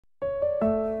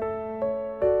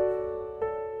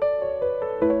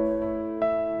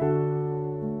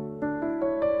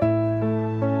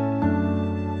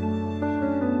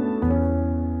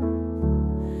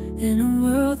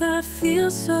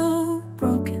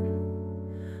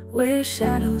where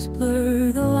shadows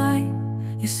blur the light.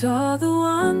 You saw the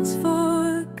ones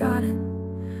forgotten,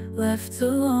 left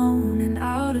alone and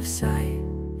out of sight.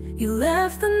 You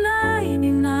left the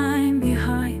 99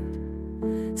 behind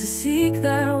to seek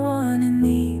that one in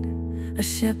need. A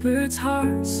shepherd's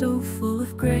heart so full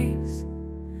of grace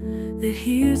that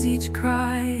hears each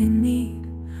cry and need.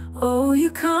 Oh, you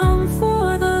come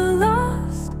for the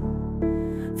lost,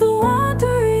 the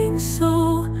wandering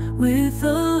soul, with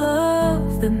a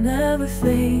love that never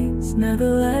fades, never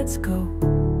lets go.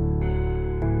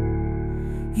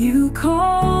 You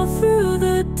call through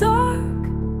the dark,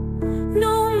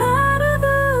 no matter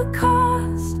the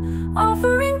cost,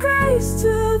 offering grace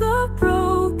to the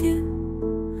broken,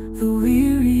 the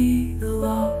weary, the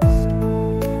lost.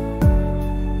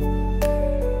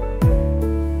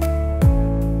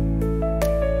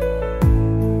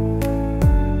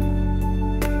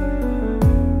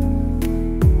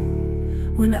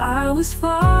 When I was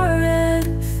far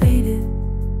and faded,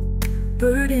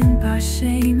 burdened by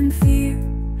shame and fear,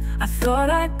 I thought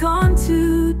I'd gone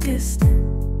too distant,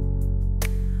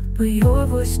 but your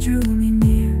voice drew me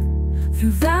near.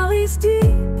 Through valleys deep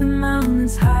and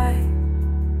mountains high,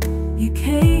 you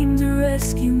came to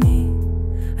rescue me.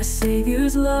 A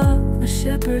savior's love, a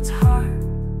shepherd's heart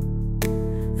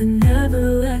that never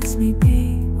lets me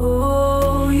be.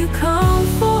 Oh, you come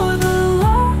for the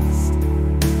lost,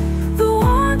 the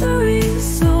wandering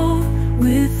soul,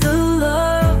 with a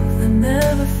love that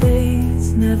never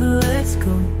fades, never lets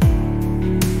go.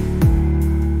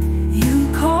 You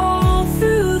call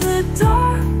through the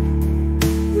dark,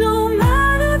 no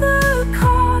matter the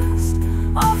cost,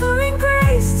 offering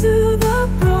grace to the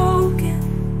broken,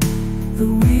 the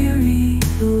weary,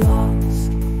 the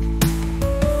lost.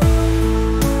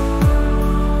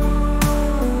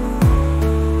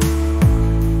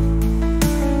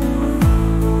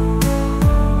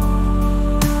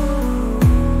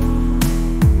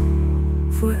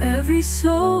 For every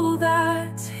soul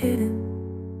that's hidden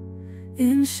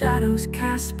in shadows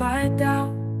cast by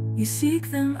doubt, you seek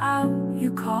them out,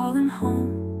 you call them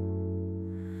home,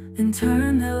 and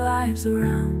turn their lives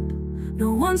around.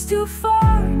 No one's too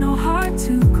far, no heart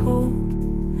too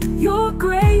cold. Your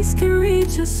grace can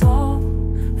reach us all.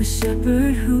 A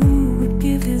shepherd who would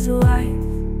give his life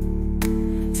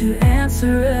to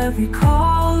answer every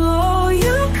call. Oh,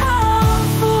 you come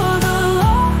for the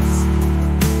lost,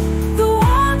 the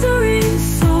wandering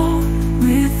soul,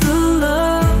 with a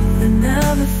love that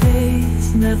never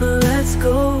fades, never lets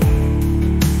go.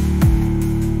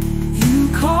 You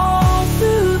call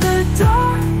through the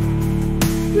dark,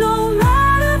 no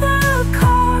matter the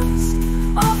cost,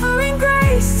 offering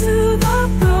grace to the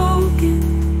broken,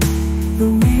 the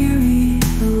weary,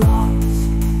 the lost.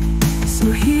 So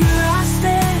here I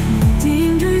stand,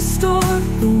 redeemed, restored,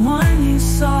 the one you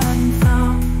sought and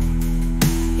found.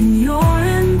 In your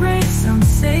embrace I'm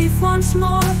safe once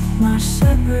more, my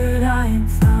shepherd I am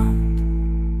found.